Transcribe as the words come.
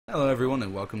Hello everyone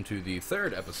and welcome to the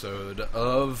third episode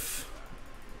of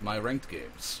my ranked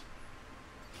games.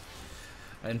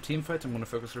 In team fights I'm going to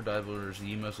focus our divers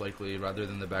E most likely rather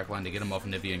than the backline to get him off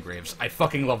Nibby and Graves. I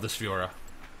fucking love this Fiora.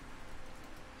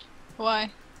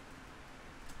 Why?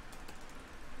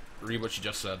 Read what she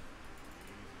just said.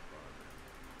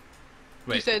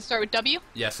 Wait. You said start with W?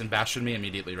 Yes, and bastion me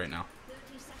immediately right now.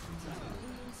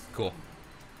 Cool.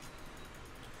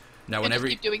 Now And whenever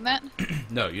just keep doing that?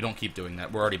 No, you don't keep doing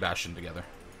that. We're already bastioned together.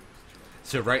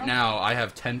 So right now I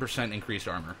have 10% increased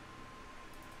armor.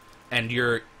 And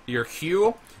your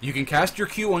Q, you can cast your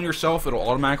Q on yourself, it'll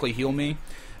automatically heal me.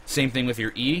 Same thing with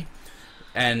your E.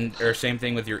 Or same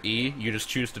thing with your E. You just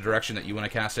choose the direction that you want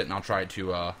to cast it and I'll try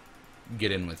to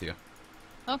get in with you.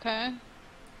 Okay.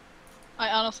 I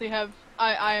honestly have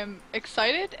I am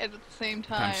excited and at the same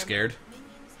time I'm scared.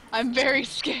 I'm very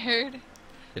scared.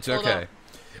 It's Hold okay. up.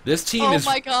 This team Oh is...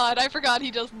 my god, I forgot he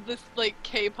does this, like,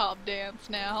 K-pop dance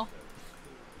now.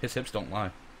 His hips don't lie.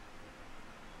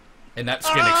 And that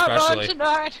skin especially.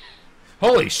 Tonight.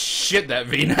 Holy shit, that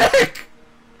V-neck!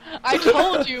 I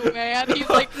told you, man. He's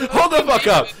like... Hold the fuck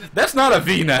up! That's not a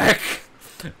V-neck!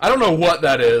 I don't know what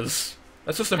that is.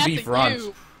 That's just a That's V a front.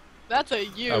 U. That's a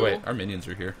U. Oh wait, our minions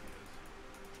are here.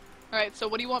 Alright, so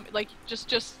what do you want? Like,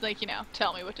 just like, you know,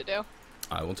 tell me what to do.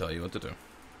 I will tell you what to do.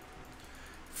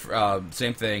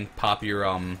 Same thing. Pop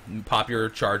your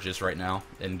charges right now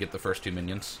and get the first two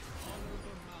minions.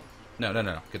 No.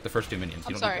 Get the first two minions.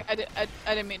 I'm You don't sorry, need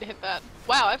I didn't mean to hit that.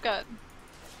 Wow, I've got...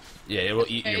 Yeah, it will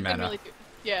eat Okay, your it didn't mana. really do...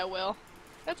 Yeah, it will.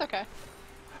 That's okay.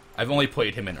 I've only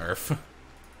played him in Earth,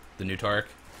 the new Tarek,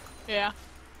 Yeah.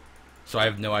 so I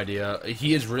have no idea.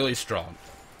 He is really strong,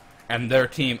 and their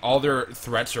team, all their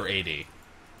threats are AD,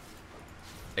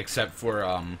 except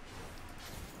for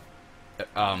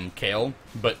Kale.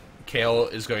 But Kale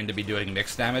is going to be doing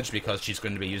mixed damage because she's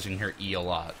going to be using her E a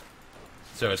lot.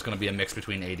 So it's going to be a mix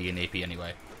between AD and AP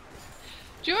anyway.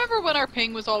 Do you remember when our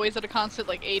ping was always at a constant,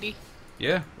 like, 80?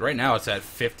 Yeah, right now it's at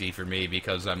 50 for me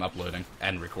because I'm uploading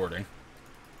and recording.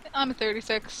 I'm at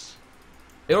 36.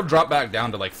 It'll drop back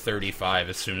down to like 35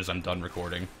 as soon as I'm done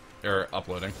recording, or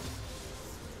uploading.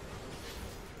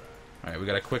 Alright, we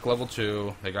got a quick level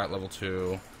 2, they got level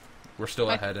 2. We're still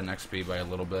ahead in XP by a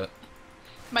little bit.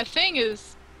 My thing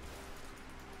is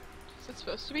it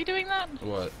supposed to be doing that?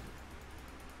 What?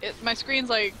 My screen's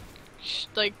like,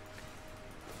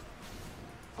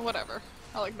 whatever.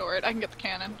 I'll ignore it. I can get the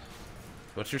cannon.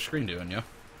 What's your screen doing, yo?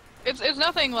 It's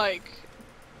nothing, like,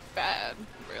 bad,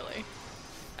 really.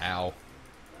 Ow.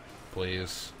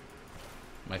 Please.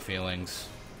 My feelings.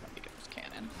 Let me get this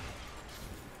cannon.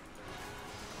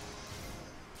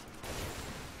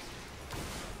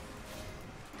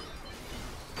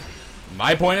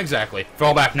 My point exactly.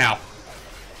 Fall back now.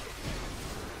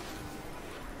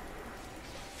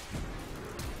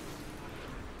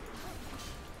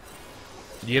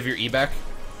 Do you have your E back?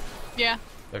 Yeah.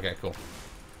 Okay, cool.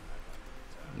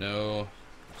 No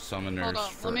summoners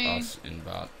for us in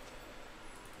bot.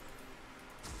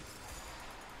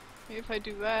 Maybe if I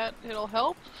do that, it'll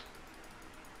help.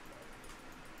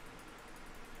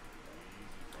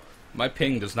 My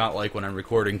ping does not like when I'm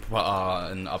recording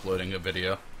and uploading a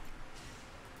video.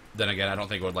 Then again, I don't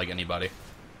think it would like anybody.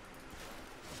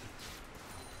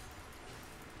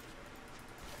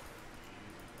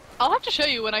 I'll have to show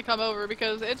you when I come over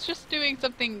because it's just doing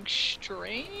something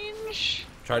strange.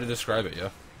 Try to describe it,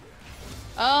 yeah.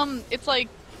 It's like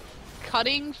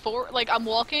cutting like I'm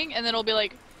walking and then it'll be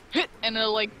like hit and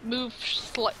it'll like move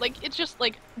like it's just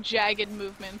like jagged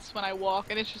movements when I walk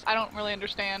and it's just I don't really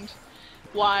understand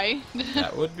why.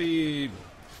 That would be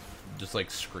just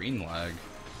like screen lag.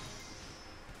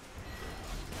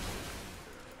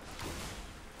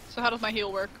 So how does my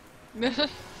heal work?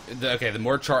 Okay, the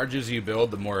more charges you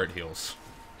build, the more it heals.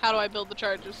 How do I build the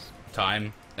charges?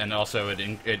 Time, and also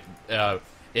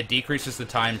it decreases the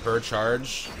time per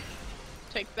charge.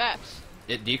 Take that.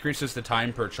 It decreases the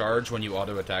time per charge when you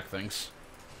auto attack things.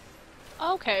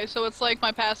 Okay, so it's like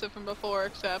my passive from before,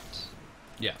 except...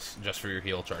 Yes, just for your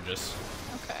heal charges.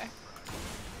 Okay.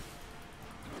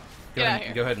 Go Get ahead, out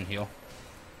here. Go ahead and heal.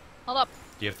 Hold up.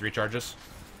 Do you have 3 charges?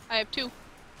 I have 2.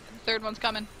 The third one's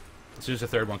coming. As soon as the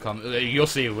third one comes, you'll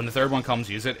see, when the third one comes,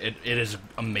 use it. It is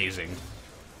amazing.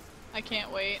 I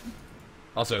can't wait.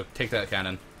 Also, take that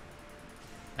cannon.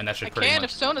 And that should I pretty can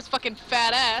much... if Sona's fucking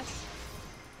fat ass.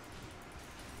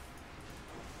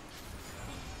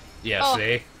 Yeah, Oh.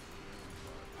 see?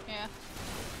 Yeah.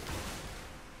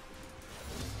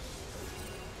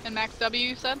 And max W,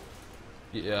 you said?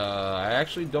 Yeah, I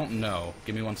actually don't know.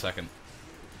 Give me 1 second.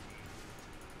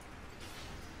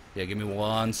 Yeah, give me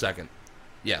 1 second.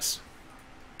 Yes.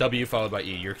 W followed by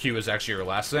E. Your Q is actually your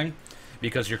last thing,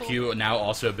 because your Cool. Q now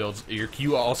also builds. Your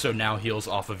Q also now heals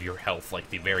off of your health,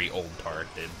 like the very old Tard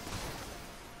did.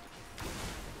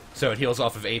 So it heals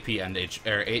off of AP and AP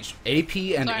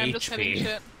and Sorry, I'm just hitting HP.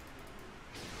 shit.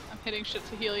 I'm hitting shit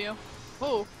to heal you.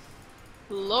 Oh,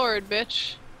 Lord,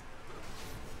 bitch.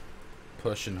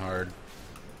 Pushing hard.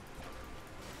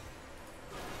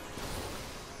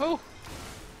 Oh,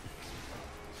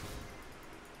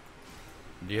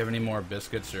 Do you have any more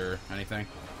biscuits or anything?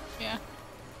 yeah.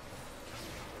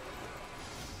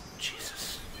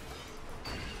 Jesus.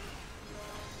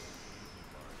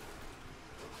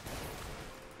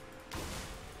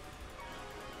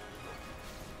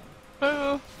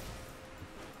 Oh.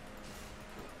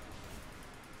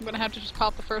 I'm gonna have to just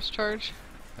pop the first charge.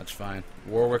 That's fine.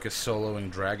 Warwick is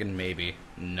soloing Dragon, maybe.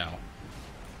 No.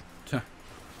 Tuh.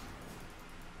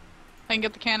 I can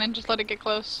get the cannon, just let it get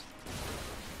close.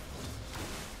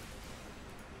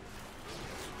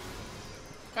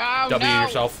 Oh, W no.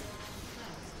 yourself.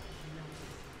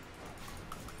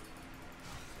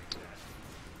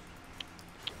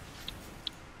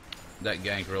 That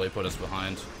gank really put us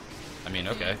behind. I mean,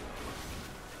 okay.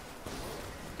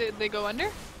 Did they go under?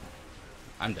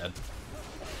 I'm dead.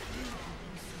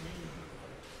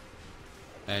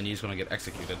 And he's gonna get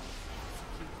executed.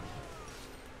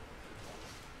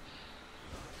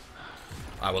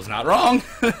 I was not wrong!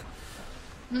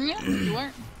 Yeah, you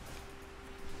weren't.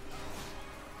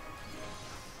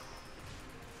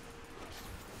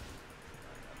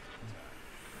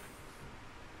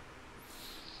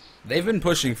 They've been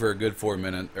pushing for a good 3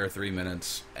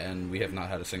 minutes, and we have not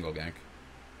had a single gank.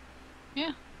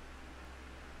 Yeah.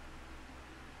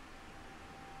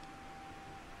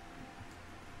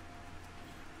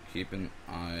 Keep an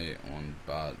eye on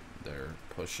bot. They're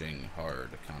pushing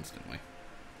hard constantly.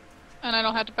 And I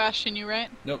don't have to bastion you, right?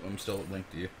 Nope, I'm still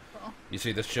linked to you. Oh. You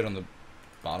see this shit on the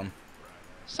bottom?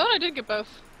 So I did get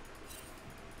both.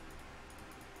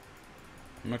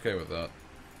 I'm okay with that.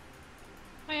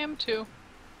 I am too.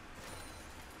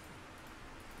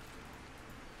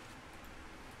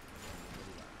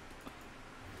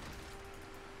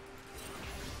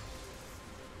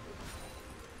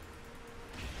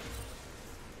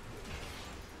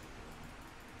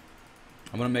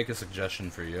 I'm gonna make a suggestion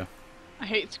for you. I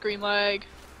hate screen lag.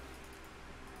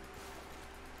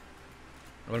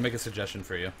 I'm gonna make a suggestion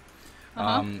for you.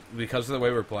 Uh-huh. Because of the way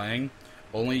we're playing,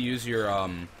 only use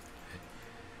your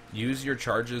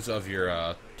charges of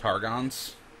your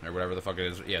Targons, or whatever the fuck it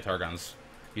is. Yeah, Targons.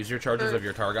 Use your charges of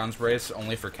your Targon's brace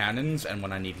only for cannons and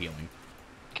when I need healing.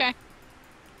 Okay.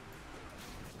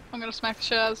 I'm gonna smack the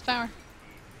shit out of this tower.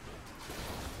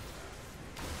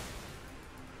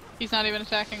 He's not even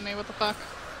attacking me, what the fuck?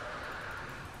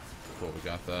 Cool, we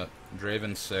got that.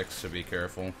 Draven 6, so be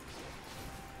careful.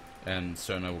 And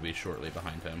Sona will be shortly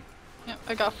behind him. Yep,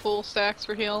 I got full stacks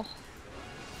for heal.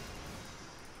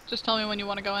 Just tell me when you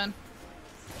want to go in.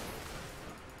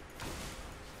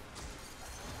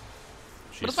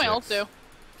 What does my ult do?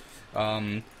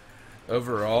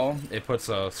 Overall, it puts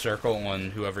a circle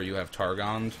on whoever you have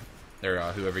Targoned, or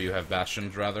whoever you have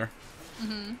Bastioned, rather.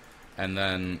 Mm-hmm. And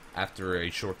then, after a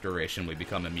short duration, we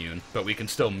become immune. But we can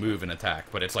still move and attack,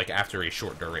 but it's like after a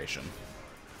short duration.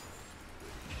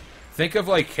 Think of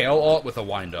like Kale ult with a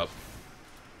wind-up.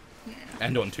 Yeah.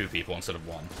 And on 2 people instead of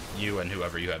 1. You and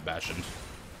whoever you have Bastioned.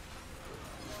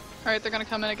 Alright, they're gonna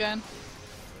come in again.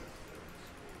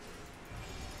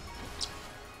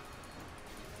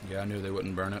 Yeah, I knew they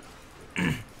wouldn't burn it.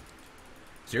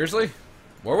 Seriously?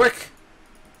 Warwick?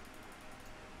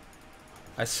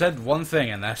 I said one thing,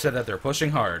 and I said that they're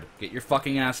pushing hard. Get your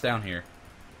fucking ass down here.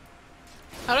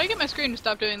 How do I get my screen to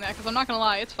stop doing that? Because I'm not gonna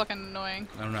lie, it's fucking annoying.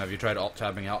 I don't know, have you tried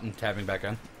alt-tabbing out and tabbing back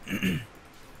in?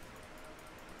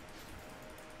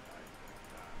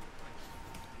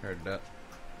 Heard that.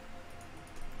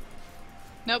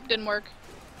 Nope, didn't work.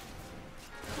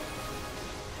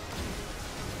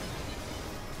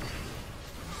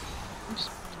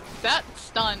 That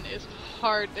stun is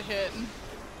hard to hit.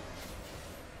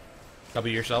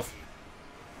 W yourself.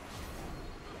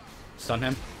 Stun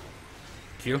him.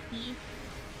 Q.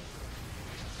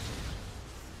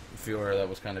 Feel her, that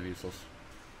was kind of useless.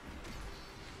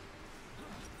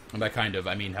 And by kind of,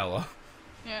 I mean hella.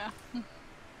 Yeah.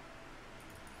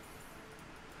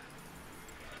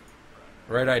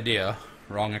 Right idea,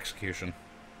 wrong execution.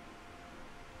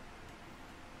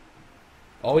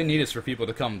 All we need is for people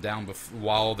to come down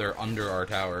while they're under our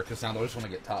tower, because now they just want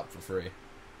to get top for free.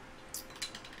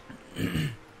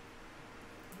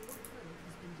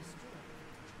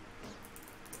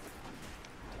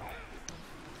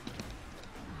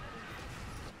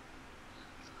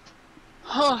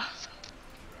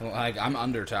 Like, I'm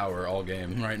under tower all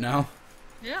game right now.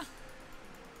 Yeah.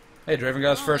 Hey, Draven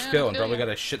got his first yeah, kill and feel probably ya.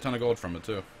 got a shit ton of gold from it,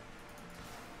 too.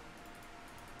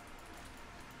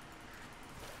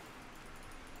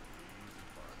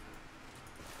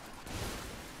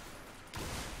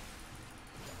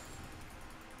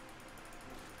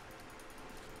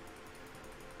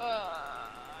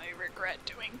 I regret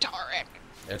doing Taric.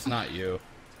 It's not you.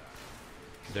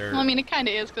 They're... Well, I mean, it kind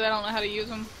of is because I don't know how to use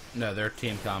them. No, their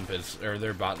team comp is... Or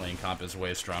their bot lane comp is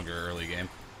way stronger early game.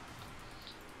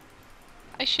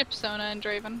 I ship Sona and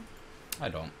Draven. I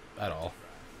don't. At all.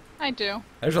 I do.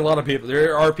 There's a lot of people...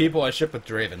 There are people I ship with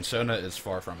Draven. Sona is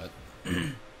far from it.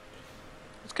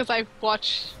 It's because I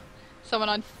watch someone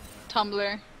on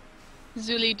Tumblr,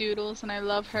 Zuli Doodles, and I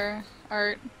love her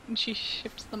art, and she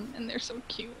ships them, and they're so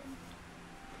cute.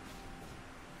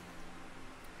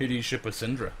 Who do you ship with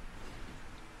Syndra?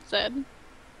 Zed.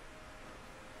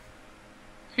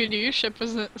 Who do you ship with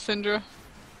Syndra?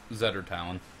 Zed or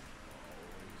Talon?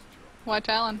 Why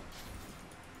Talon?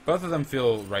 Both of them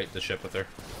feel right to ship with her.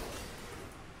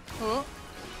 Oh.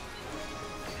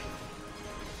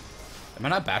 Am I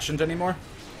not Bastioned anymore?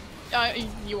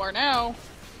 You are now.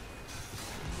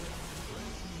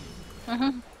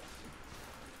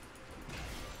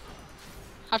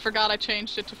 I forgot I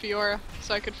changed it to Fiora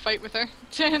so I could fight with her,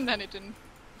 and then it didn't.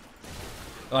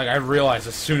 Like, I realized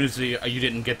as soon as you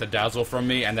didn't get the dazzle from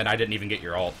me, and then I didn't even get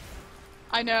your ult.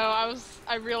 I know,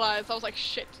 I realized, I was like,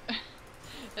 shit.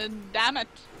 Damn it.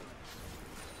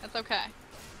 That's okay.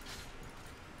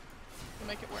 We'll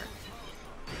make it work.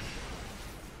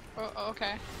 Oh,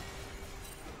 okay.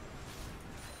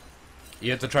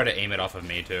 You have to try to aim it off of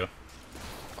me, too.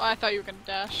 Well, I thought you were gonna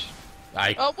dash.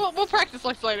 I... Oh, we'll practice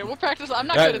like later. We'll practice. I'm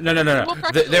not good at no. We'll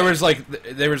practice There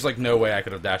later. was like no way I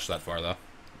could have dashed that far though.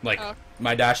 Like Oh.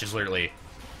 my dash is literally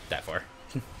that far.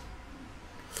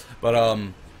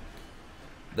 But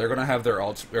they're gonna have their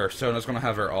ult, or Sona's gonna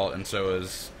have her ult, and so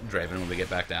is Draven when we get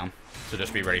back down. So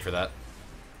just be ready for that.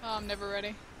 Oh, I'm never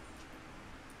ready.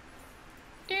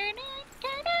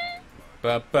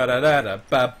 Ba ba da da da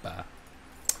ba ba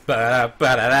ba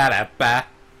ba da da da ba.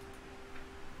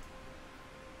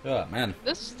 Oh man,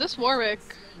 This Warwick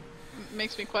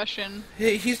makes me question.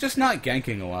 he's just not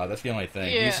ganking a lot. That's the only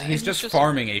thing. Yeah, he's just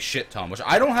farming a shit ton, which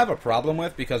I don't have a problem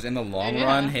with because in the long Yeah.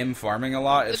 run, him farming a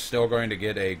lot is still going to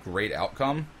get a great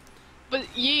outcome. But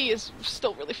Yi is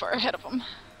still really far ahead of him.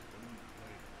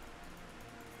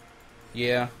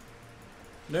 Yeah,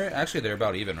 they're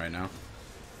about even right now.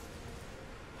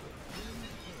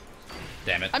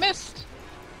 Damn it! I missed.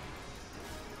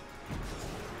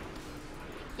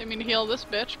 Didn't mean to heal this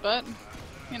bitch, but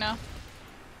you know.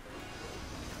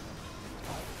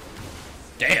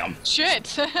 Damn!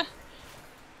 Shit!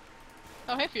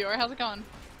 Oh, hey Fiora, how's it going?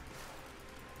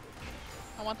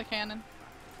 I want the cannon.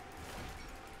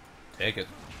 Take it.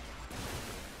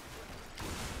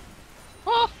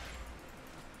 Oh!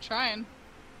 Trying.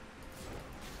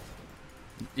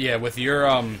 Yeah, with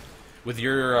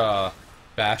your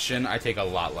Bastion, I take a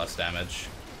lot less damage.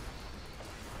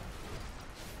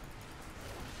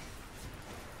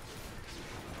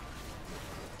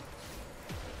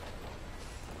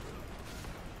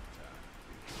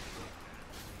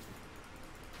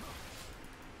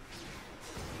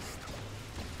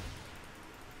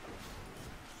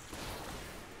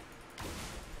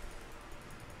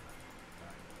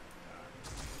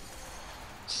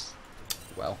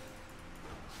 Well.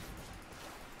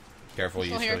 Careful,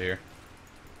 Yi's still here.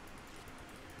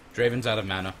 Draven's out of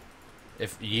mana.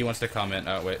 If Yi wants to comment...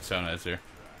 Oh, wait, Sona is here.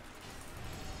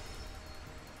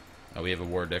 Oh, we have a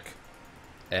Wardick.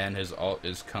 And his ult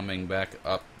is coming back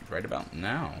up right about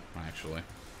now, actually.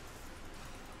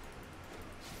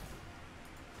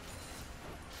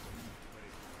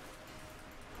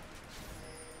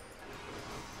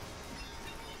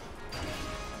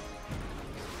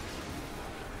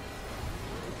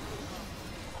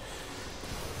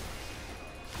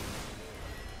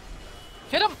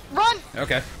 Hit him! Run!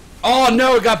 Okay. Oh,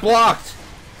 no, it got blocked!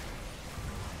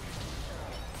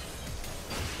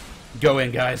 Go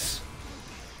in, guys.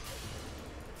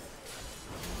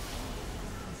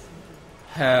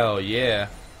 Hell yeah.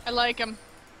 I like him.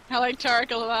 I like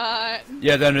Taric a lot.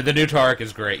 Yeah, the new Taric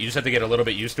is great. You just have to get a little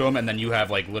bit used to him, and then you have,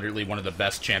 like, literally one of the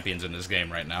best champions in this game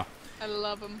right now. I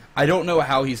love him. I don't know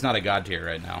how he's not a god tier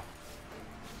right now.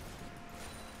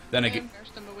 Then again... I've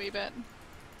nursed him a wee bit.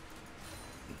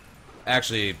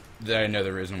 Actually, I know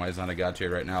the reason why he's not a god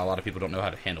tier right now. A lot of people don't know how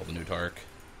to handle the new Taric.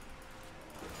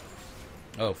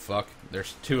 Oh, fuck.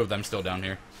 There's two of them still down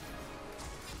here.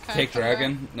 Okay, Take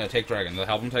Dragon? No, take Dragon. They'll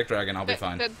help him take Dragon, I'll be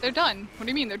fine. They're done. What do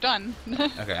you mean they're done?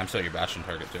 Okay, I'm still your Bastion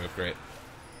target too. Great.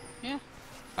 Yeah.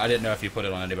 I didn't know if you put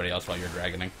it on anybody else while you were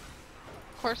dragoning.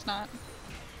 Of course not.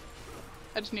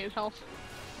 I just needed health.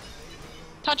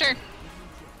 Touch her!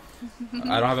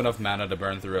 I don't have enough mana to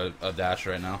burn through a dash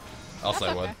right now. Else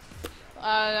That's I would. okay.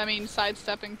 I mean,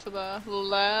 sidestepping to the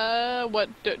what?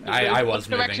 I was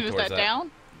what direction moving is towards that? that.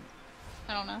 Down?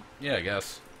 I don't know. Yeah, I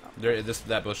guess.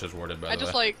 That bush is warded, by the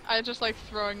way. I just like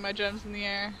throwing my gems in the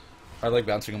air. I like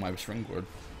bouncing on my springboard.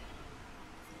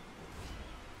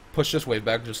 Push this wave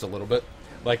back just a little bit.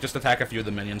 Like, just attack a few of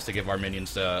the minions to give our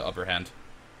minions the upper hand.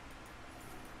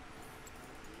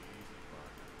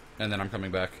 And then I'm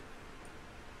coming back.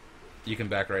 You can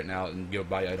back right now and go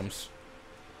buy items.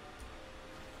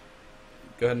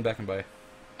 Go ahead and back and buy.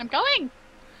 I'm going!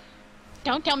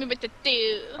 Don't tell me what to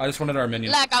do. I just wanted our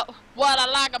minions. What I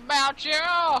like about you!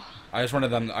 I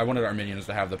wanted our minions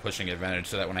to have the pushing advantage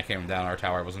so that when I came down, our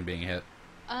tower wasn't being hit.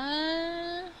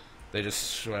 They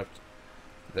just swept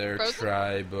their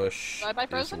tri-bush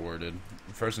is warded.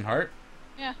 Frozen Heart?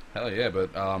 Yeah. Hell yeah,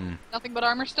 but, Nothing but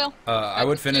armor still? I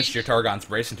would finish your Targon's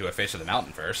Brace into a Face of the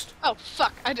Mountain first. Oh,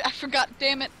 fuck. I forgot.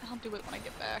 Damn it. I'll do it when I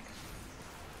get back.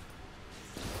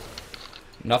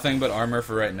 Nothing but armor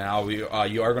for right now. You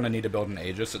are going to need to build an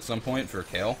Aegis at some point for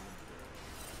Kale.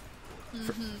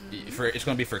 It's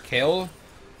going to be for Kale,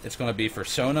 it's going to be for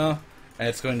Sona, and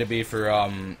it's going to be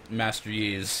for Master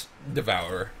Yi's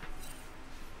Devourer.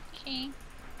 Okay.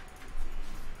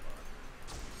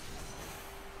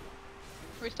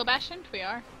 Are we still bastioned? We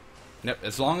are. Yep,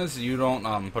 as long as you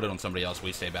don't put it on somebody else,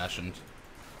 we stay bastioned.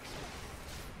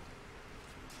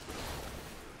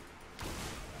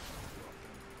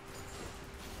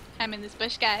 I'm in this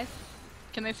bush, guys.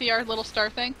 Can they see our little star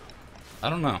thing? I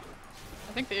don't know.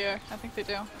 I think they are. I think they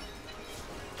do.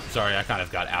 Sorry, I kind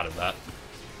of got out of that.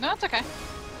 No, it's okay.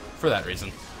 For that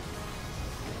reason.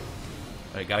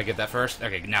 Alright, gotta get that first.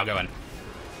 Okay, now go in.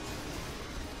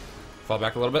 Fall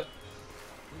back a little bit.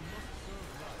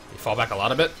 You fall back a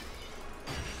lot of it.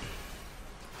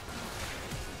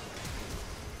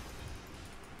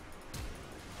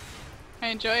 I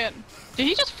enjoy it. Did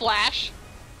he just flash?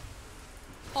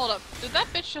 Hold up. Did that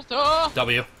bitch just... Oh!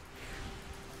 W.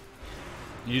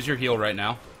 Use your heal right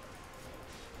now.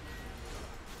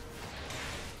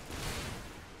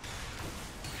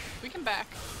 We can back.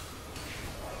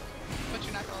 But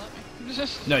you're not gonna let me.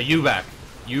 No, you back.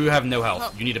 You have no health.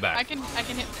 Oh, You need to back. I can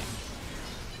hit things.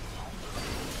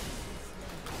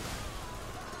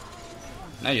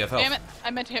 Now you have health. Damn it! I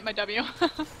meant to hit my W.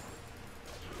 But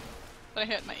I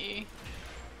hit my E.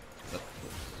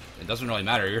 It doesn't really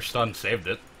matter. Your stun saved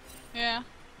it. Yeah.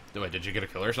 Wait, did you get a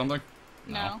kill or something?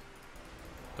 No.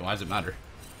 Then why does it matter?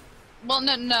 Well,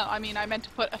 no. I mean, I meant to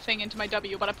put a thing into my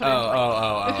W, but I put it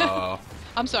Oh.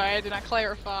 I'm sorry, I did not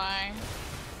clarify.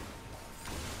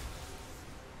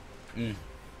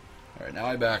 Alright, now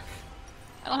I back.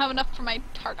 I don't have enough for my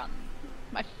Targon.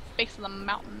 My face of the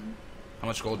mountain. How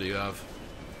much gold do you have?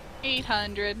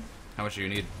 800. How much do you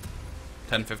need?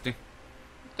 1050?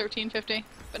 1350.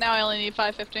 But now I only need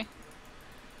 550.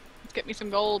 Let's get me some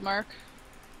gold, Mark.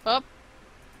 Up.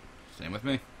 Same with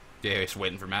me. Yeah, just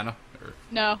waiting for mana? Or...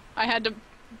 No, I had to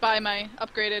buy my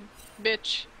upgraded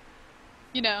bitch.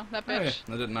 You know, that bitch. Oh,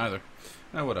 yeah, I didn't either.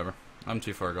 Oh, whatever. I'm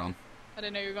too far gone. I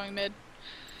didn't know you were going mid.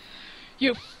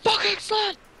 You fucking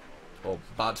slut! Well,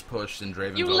 bots pushed and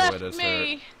Draven's You all the way to left his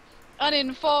me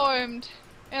uninformed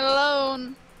and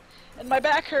alone. And my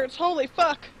back hurts. Holy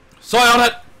fuck. Soil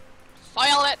it!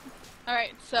 Soil it!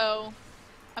 Alright, so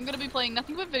I'm gonna be playing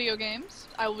nothing but video games.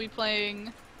 I will be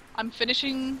playing... I'm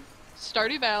finishing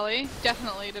Stardew Valley,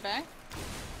 definitely today.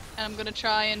 And I'm gonna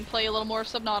try and play a little more of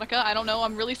Subnautica. I don't know,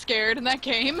 I'm really scared in that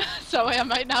game, so I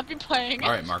might not be playing it.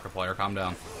 Alright, Markiplier, calm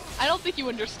down. I don't think you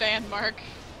understand, Mark.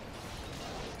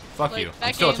 Fuck Like, you. that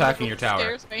I'm still game attacking your tower.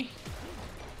 scares me.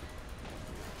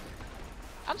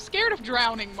 I'm scared of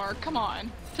drowning, Mark. Come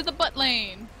on. To the butt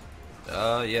lane.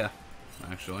 Yeah.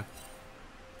 Actually.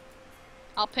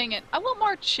 I'll ping it. I want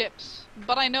more chips,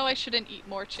 but I know I shouldn't eat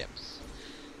more chips.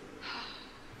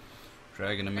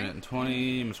 Dragon a minute and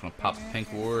 20. I'm just gonna pop the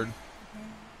pink ward.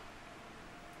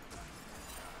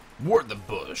 Ward the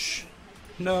bush.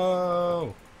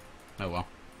 No. Oh well.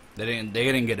 They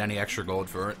didn't get any extra gold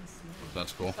for it.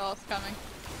 That's cool. Oh, it's coming.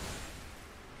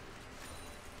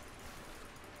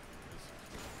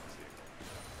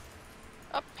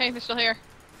 Oh, hey, they're still here.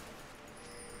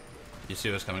 You see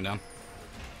what's coming down?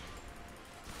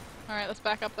 Alright, let's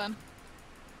back up then.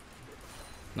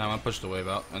 Now I'm gonna push the wave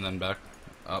out and then back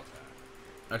up.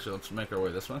 Actually, let's make our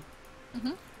way this way.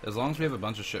 As long as we have a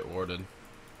bunch of shit warded.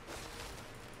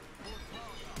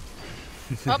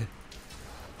 Up.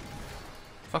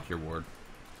 Fuck your ward.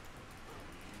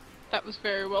 That was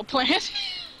very well planned.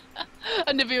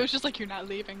 Anivia was just like, you're not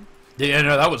leaving. Yeah,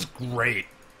 no, that was great.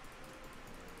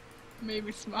 Made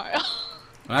me smile.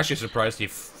 I'm actually surprised he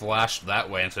flashed that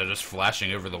way instead of just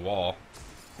flashing over the wall.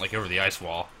 Like over the ice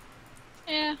wall.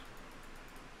 Yeah.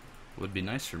 Would be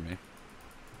nice for me.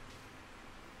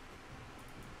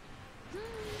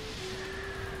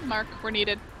 Mark, we're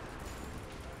needed.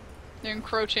 They're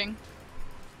encroaching.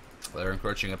 They're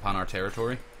encroaching upon our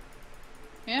territory.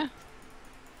 Yeah.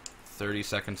 30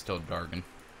 seconds till Dargan.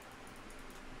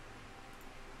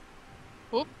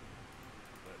 Whoop.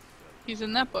 He's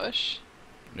in that bush.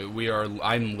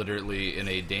 I'm literally in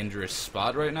a dangerous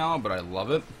spot right now, but I love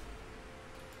it.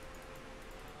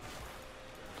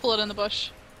 Pull it in the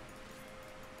bush.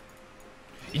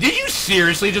 Did you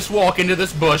seriously just walk into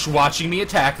this bush watching me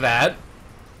attack that?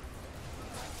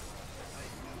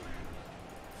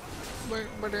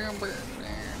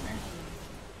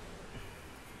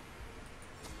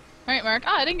 Alright, Mark.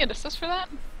 Ah, I didn't get assist for that.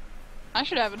 I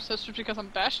should have an assist just because I'm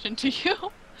bashed into you.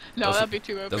 No, that'd be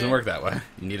too OP. Doesn't work that way.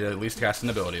 You need to at least cast an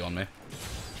ability on me.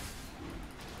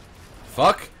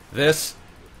 Fuck this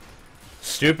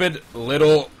stupid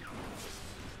little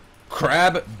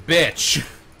crab bitch.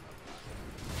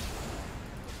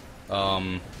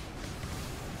 Oh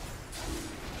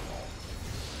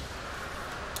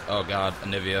god,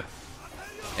 Anivia.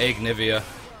 Egg Nivea.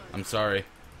 I'm sorry.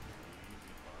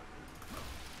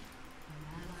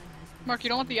 Mark, you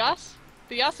don't want the Yas?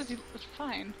 The Yas is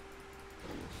fine.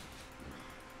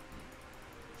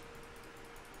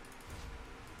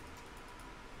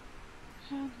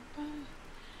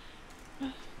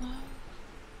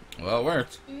 Well, it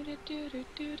worked. Need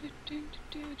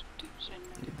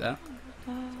that.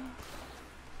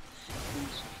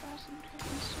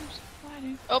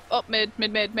 Oh, mid.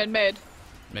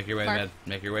 Make your way Mark. mid.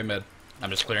 Make your way mid. I'm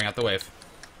just clearing out the wave.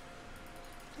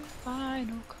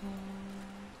 Final call.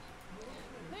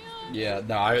 Yeah,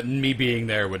 no, me being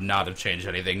there would not have changed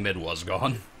anything. Mid was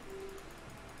gone.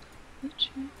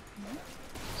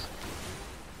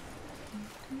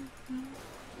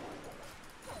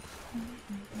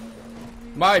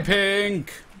 My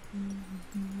pink!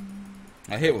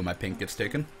 I hate when my pink gets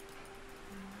taken.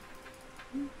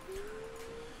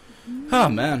 Oh,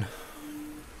 man.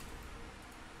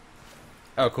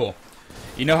 Oh, cool.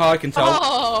 You know how I can tell?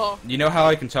 Oh! You know how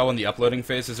I can tell when the uploading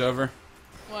phase is over?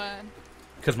 What?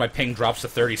 Because my ping drops to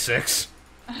 36.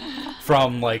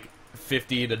 From, like,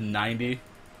 50 to 90.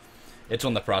 It's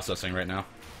on the processing right now.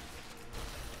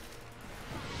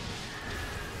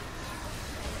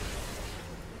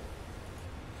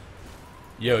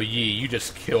 Yo, Yi, you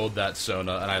just killed that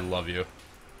Sona, and I love you.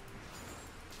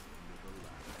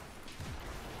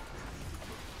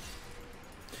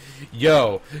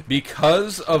 Yo,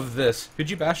 because of this... Who'd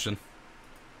you Bastion?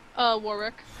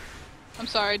 Warwick. I'm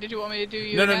sorry, did you want me to do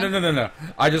you again? No.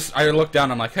 I looked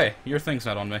down, I'm like, hey, your thing's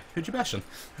not on me. Who'd you Bastion?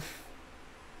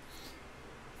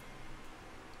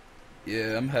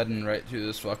 Yeah, I'm heading right to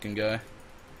this fucking guy.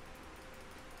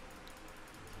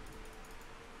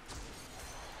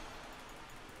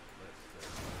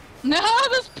 No,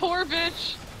 this poor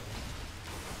bitch!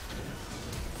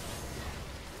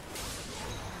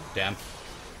 Damn.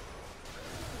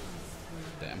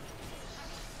 Damn.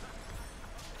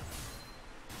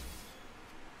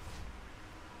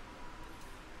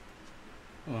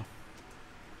 Oh.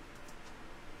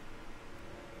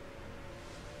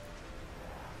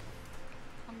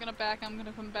 I'm gonna back, I'm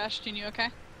gonna come Bastion you, okay?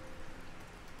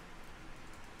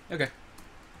 Okay.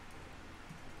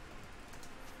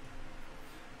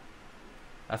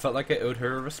 I felt like I owed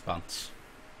her a response.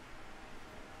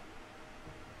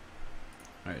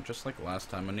 Alright, just like last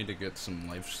time, I need to get some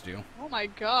lifesteal. Oh my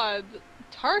god,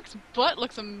 Tark's butt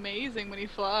looks amazing when he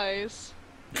flies.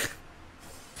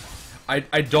 I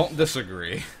don't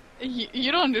disagree.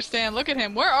 You don't understand, look at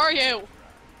him, where are you?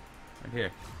 Right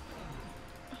here.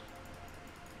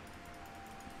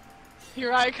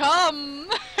 Here I come!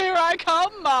 Here I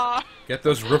come, Ma! Get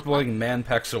those rippling man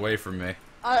pecs away from me.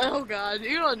 Oh god,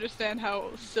 you don't understand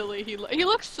how silly he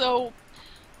looks so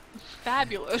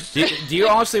fabulous. Do you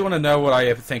honestly want to know what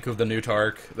I think of the new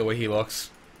Tark, the way he looks?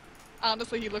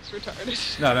 Honestly, he looks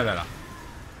retarded. No.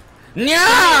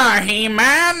 Yeah,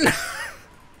 He-Man!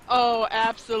 Oh,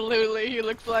 absolutely, he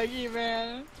looks like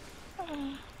He-Man.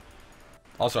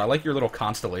 Also, I like your little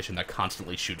constellation that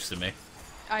constantly shoots to me.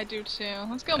 I do too.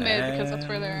 Let's go mid, because that's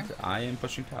where they're... And I am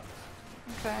pushing top.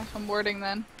 Okay, I'm warding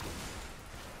then.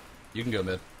 You can go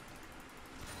mid.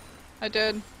 I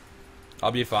did.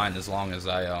 I'll be fine as long as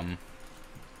I,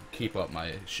 keep up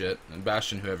my shit. And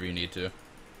Bastion whoever you need to.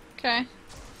 Okay.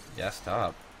 Yes,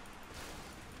 top.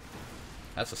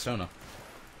 That's a Sona.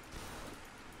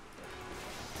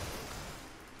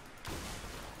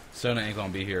 Sona ain't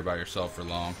gonna be here by yourself for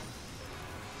long.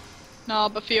 No,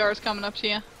 but Fior's coming up to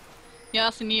you.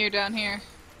 Yas and you down here.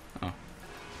 Oh.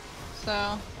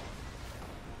 So.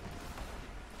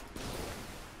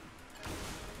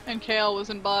 And Kale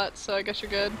was in bot, so I guess you're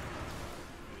good.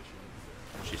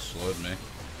 She slowed me.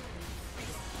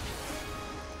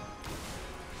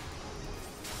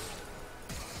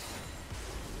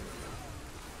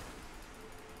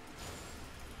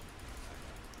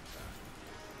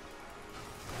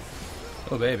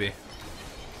 Oh, baby.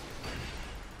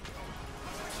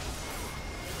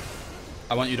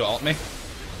 I want you to ult me.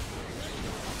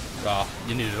 Oh,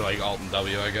 you need to, like, alt and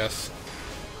W, I guess.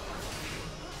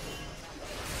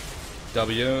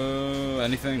 W,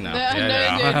 anything? No. No,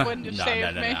 Yeah, it wouldn't have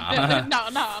saved me. No.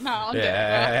 No.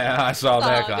 Yeah, I saw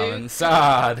that coming.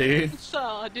 Saw, dude.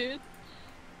 Saw, dude.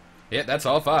 Yeah, that's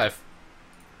all 5.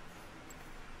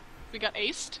 We got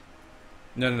aced?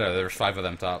 No, there was 5 of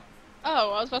them top.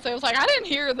 Oh, I was about to say, I didn't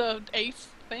hear the ace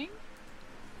thing.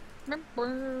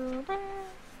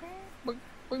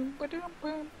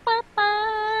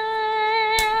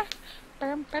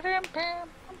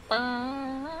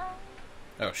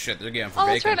 Oh shit, they're getting for Oh,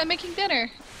 bacon. that's right, I'm making dinner.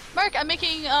 Mark, I'm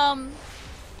making,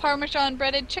 Parmesan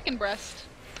breaded chicken breast.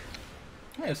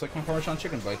 Hey, it's like my Parmesan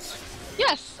chicken bites.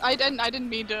 Yes, I didn't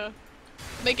mean to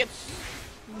make it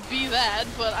be that,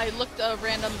 but I looked a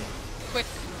random, quick,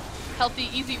 healthy,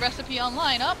 easy recipe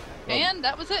online up, and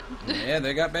that was it. Yeah,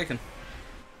 they got bacon.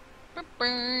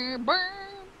 Alright,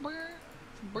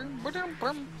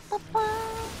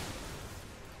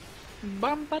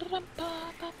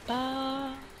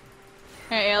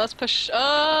 yeah, let's push,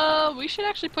 we should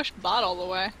actually push bot all the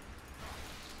way.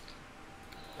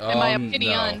 In my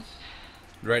opinion.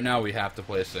 No. Right now we have to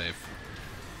play safe.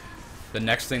 The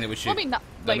next thing that we should, Well, I mean, not,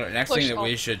 like, the next push thing that all.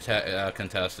 we should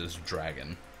contest is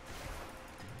dragon.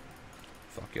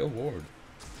 Fuck your ward.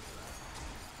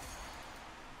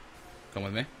 Come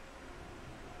with me.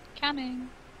 Coming.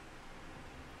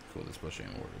 Cool, this bush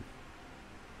ain't warded.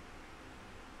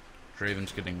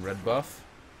 Draven's getting red buff.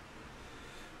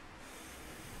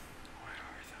 Where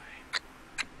are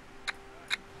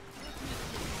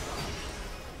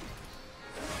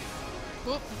they?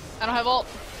 Whoop, I don't have ult.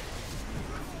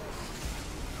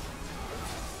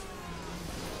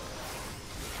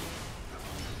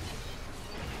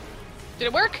 Did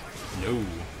it work? No.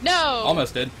 No!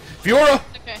 Almost did. Fiora!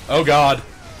 Okay. Oh god.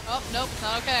 Oh, nope,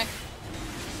 not okay.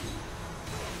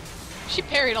 She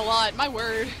parried a lot, my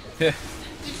word. Did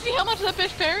you see how much that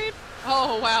bitch parried?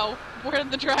 Oh, wow. Where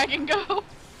did the dragon go?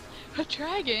 A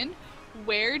dragon?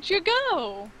 Where'd you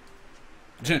go?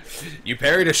 You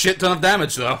parried a shit ton of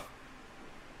damage, though.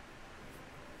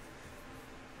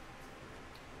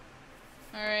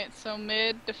 Alright, so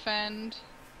mid, defend.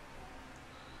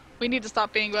 We need to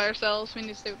stop being by ourselves. We need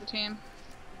to stay with the team.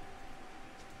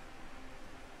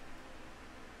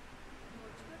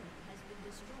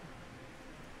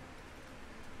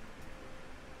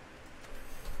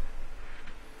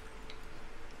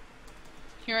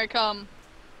 Here I come.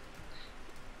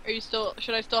 Are you still?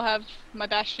 Should I still have my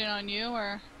bastion on you,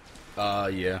 or?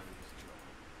 Yeah.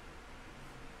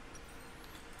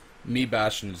 Me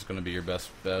Bastion is gonna be your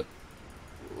best bet.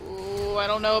 Ooh, I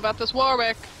don't know about this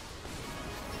Warwick.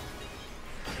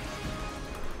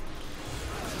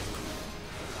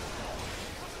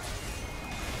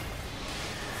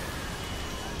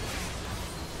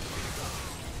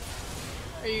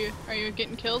 Are you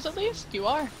getting kills at least? You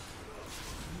are.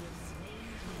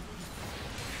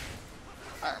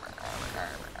 Armor.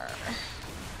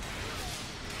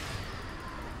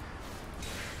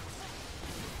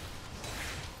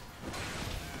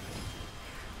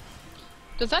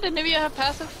 Does that Anivia have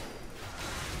passive?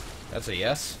 That's a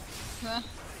yes. Nah.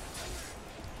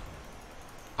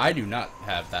 I do not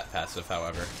have that passive,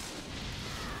 however.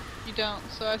 You don't,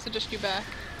 so I suggest you back.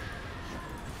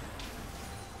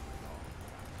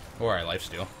 Or I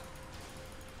lifesteal.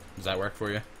 Does that work for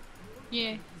you?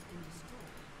 Yeah.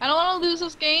 I don't want to lose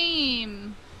this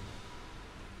game.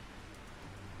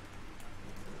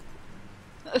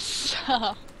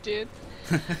 Sup, dude.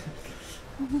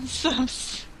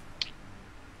 Sups.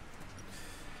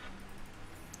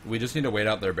 We just need to wait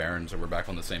out their barons and we're back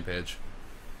on the same page.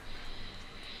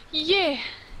 Yeah.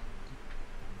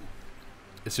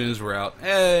 As soon as we're out,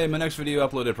 hey, my next video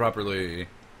uploaded properly.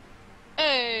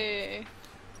 Hey.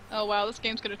 Oh wow, this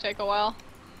game's gonna take a while.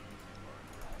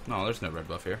 No, there's no red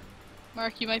buff here.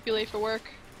 Mark, you might be late for work.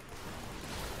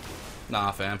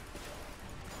 Nah, fam.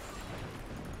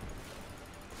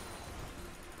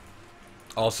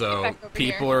 Also,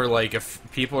 people are like, if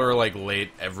people are like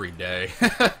late every day,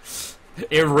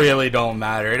 it really don't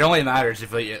matter. It only matters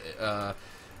if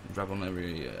Drop on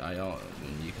every IL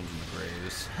when you come from the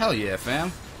graves. Hell yeah,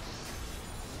 fam.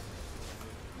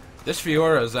 This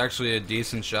Fiora is actually a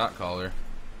decent shot caller.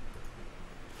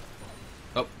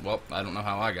 Oh, well, I don't know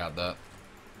how I got that.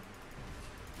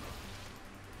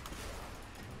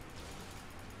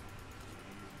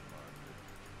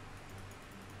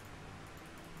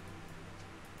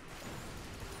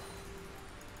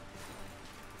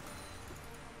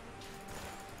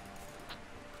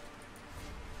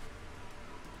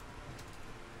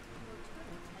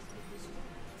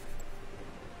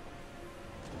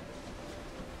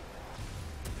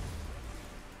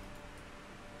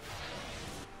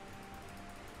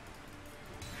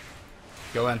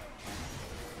 Go in.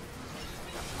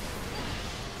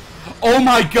 Oh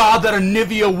my god, that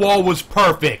Anivia wall was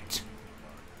perfect!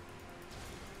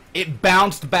 It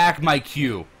bounced back my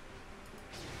Q.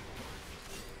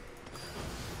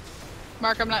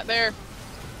 Mark, I'm not there.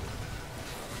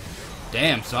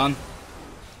 Damn, son.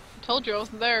 I told you I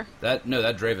wasn't there. That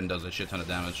Draven does a shit ton of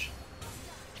damage.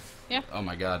 Yeah. Oh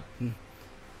my god.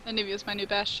 Anivia's my new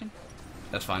bastion.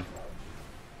 That's fine.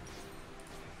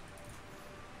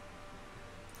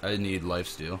 I need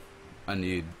lifesteal. I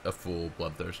need a full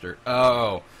bloodthirster.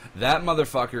 Oh, that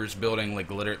motherfucker is building like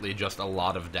literally just a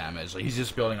lot of damage. Like, he's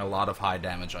just building a lot of high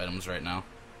damage items right now.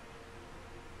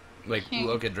 Like,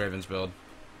 look at Draven's build.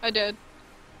 I did.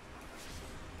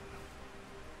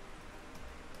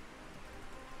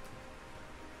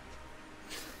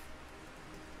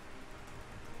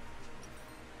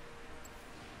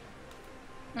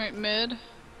 Alright, mid.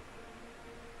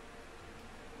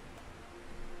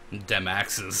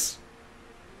 Demaxes.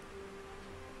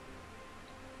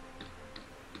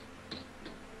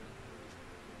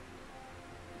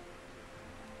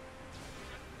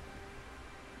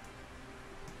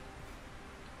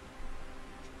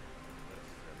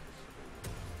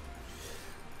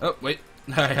 Oh, wait.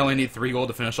 I only need 3 gold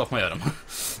to finish off my item.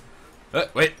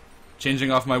 Wait.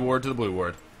 Changing off my ward to the blue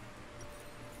ward.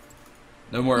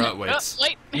 No more outwaits.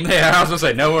 Wait. Yeah, I was gonna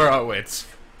say, no more outwaits.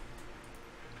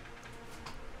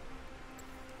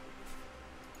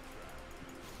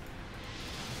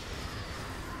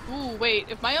 Ooh, wait.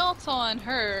 If my ult's on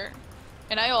her,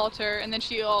 and I ult her, and then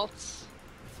she ults,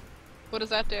 what does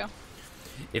that do?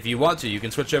 If you want to, you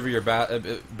can switch over your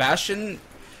Bastion.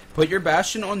 Put your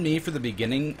Bastion on me for the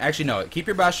beginning. Actually, no. Keep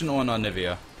your Bastion on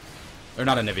Nivea. Or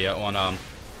not Nivea, on, Oh,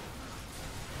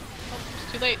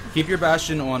 it's too late. Keep your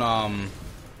Bastion on,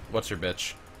 what's her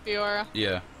bitch? Fiora.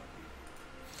 Yeah.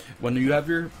 When you have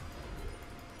your...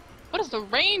 What is the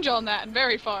range on that?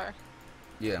 Very far.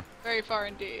 Yeah. Very far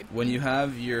indeed. When you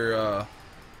have your,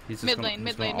 he's just Mid gonna, lane, he's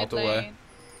mid gonna lane, ult mid away. lane.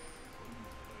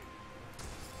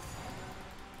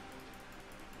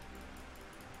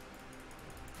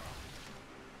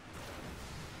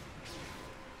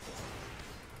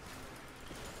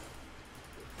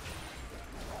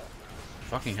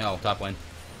 Fucking hell, top lane.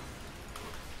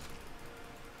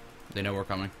 They know we're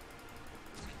coming.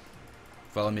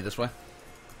 Follow me this way.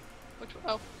 Which?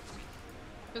 Oh,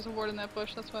 there's a ward in that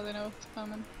bush. That's why they know it's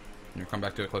coming. You come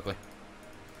back to it quickly.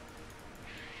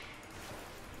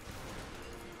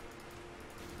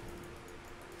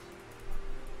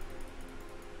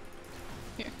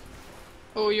 Here.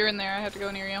 Oh, you're in there. I have to go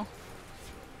near you.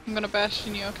 I'm gonna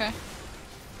bastion you. Okay.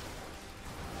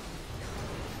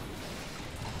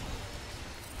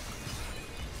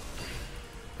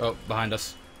 Oh, behind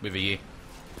us. We have a Yi.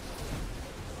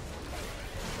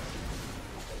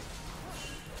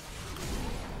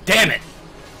 Damn it!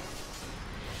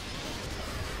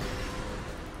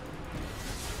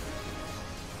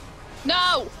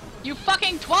 No! You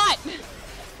fucking twat!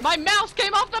 My mouse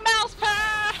came off the mouse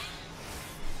pad!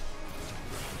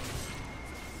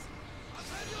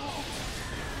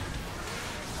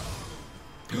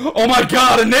 Oh my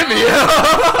god, Anivia!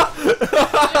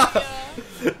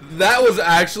 That was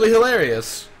actually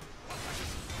hilarious.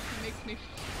 It makes me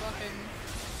fucking...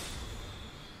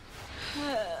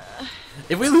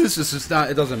 If we lose this, it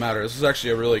doesn't matter. This is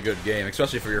actually a really good game,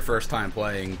 especially for your first time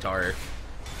playing Tark.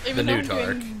 Even The new though I'm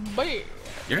Tark. doing bad.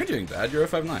 You're not doing bad. You're a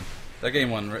 5-9. That game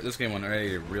won. This game won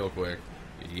real quick.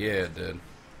 Yeah, it did.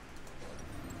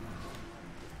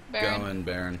 Baron, Going,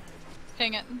 Baron.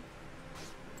 ping it.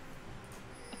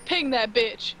 Ping that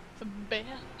bitch.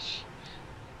 Bitch.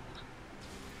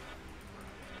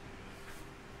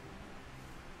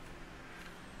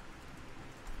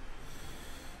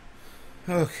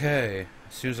 Okay.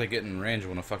 As soon as I get in range, I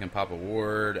want to fucking pop a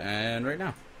ward, and right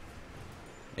now.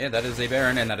 Yeah, that is a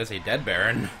Baron, and that is a dead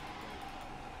Baron.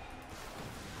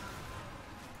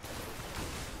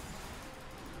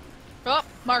 Oh,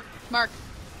 Mark.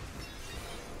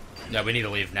 Yeah, we need to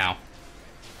leave now.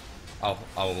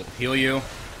 I'll heal you.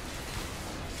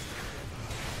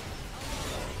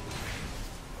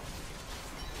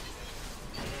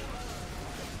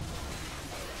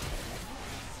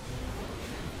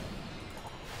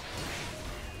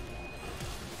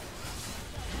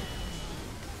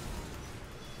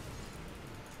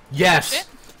 Yes!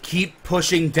 Keep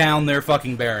pushing down their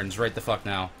fucking barons right the fuck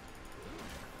now.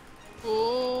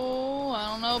 Oh, I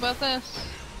don't know about this.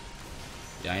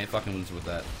 Yeah, I ain't fucking losing with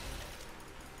that.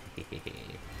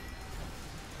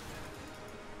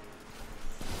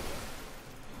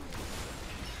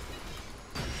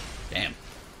 Damn.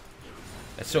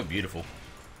 That's so beautiful.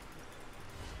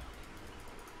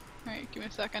 Alright, give me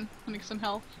a second. Let me get some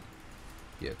health.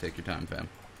 Yeah, take your time, fam.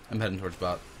 I'm heading towards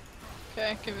bot.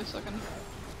 Okay, give me a second.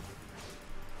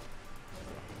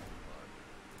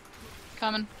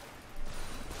 Coming.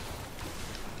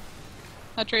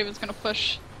 That Draven's gonna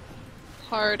push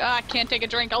hard. Ah, I can't take a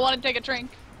drink. I want to take a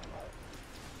drink.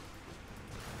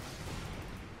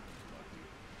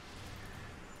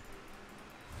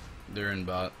 They're in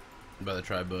bot by the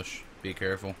tri bush. Be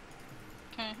careful.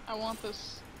 Okay, I want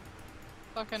this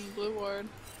fucking blue ward.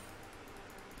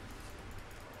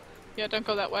 Yeah, don't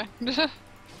go that way.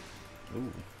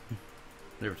 Ooh.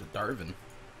 There was a Darvin.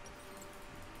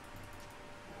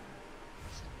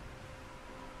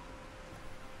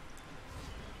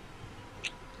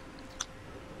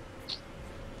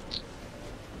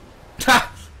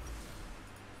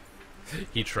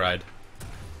 He tried.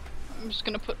 I'm just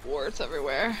gonna put wards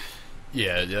everywhere.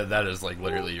 Yeah, that is like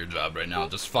literally your job right now.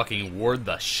 Just fucking ward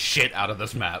the shit out of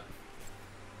this map.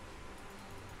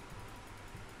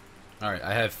 Alright,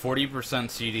 I have 40%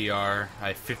 CDR, I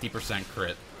have 50%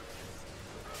 crit.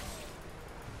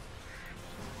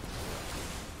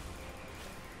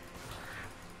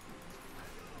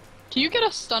 Can you get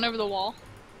a stun over the wall?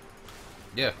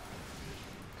 Yeah.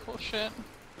 Cool shit.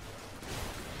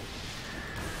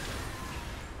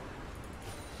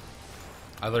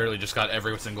 I literally just got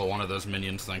every single one of those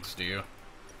minions thanks to you.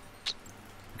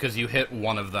 Because you hit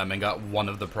one of them and got one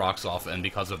of the procs off, and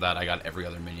because of that I got every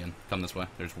other minion. Come this way.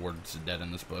 There's wards dead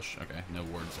in this bush. Okay, no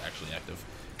wards actually active.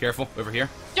 Careful, over here.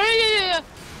 Yeah.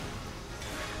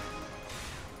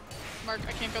 Mark,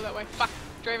 I can't go that way. Fuck.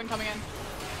 Draven coming in.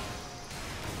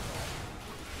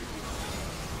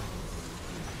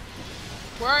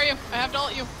 Where are you? I have to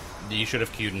ult you. You should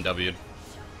have Q'd and W'd.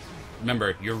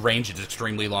 Remember, your range is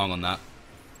extremely long on that.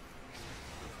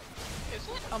 Is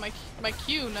it? Oh, my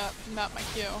Q, not my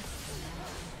Q.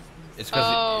 It's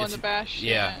because and the Bastion.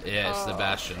 Yeah, it's the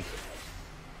Bastion.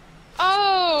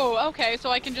 Oh, okay, so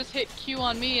I can just hit Q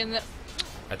on me and then...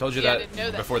 I told you Yeah, I that didn't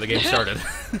know that. before the game started.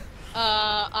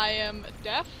 I am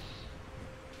deaf.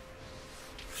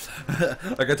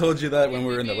 Like I told you that when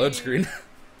we were in the load screen.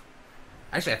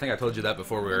 Actually, I think I told you that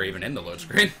before we were even in the load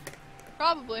screen.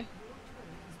 Probably.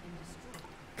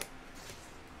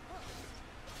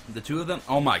 The two of them?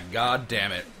 Oh my god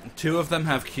damn it. Two of them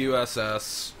have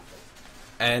QSS,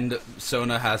 and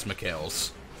Sona has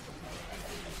Mikhail's.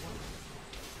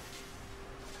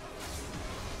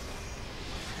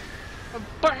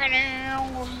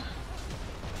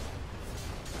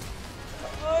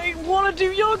 I want to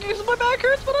do yoga because my back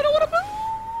hurts, but I don't want to move!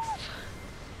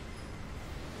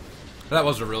 That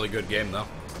was a really good game, though.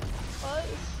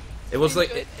 It was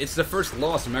like, it's the first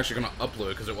loss I'm actually going to upload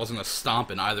because it wasn't a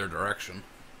stomp in either direction.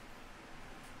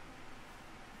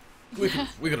 We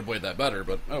could have played that better,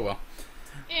 but oh well.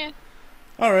 Yeah.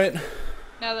 Alright.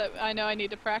 Now that I know I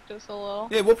need to practice a little.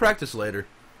 Yeah, we'll practice later.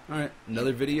 Alright,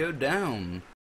 another video down.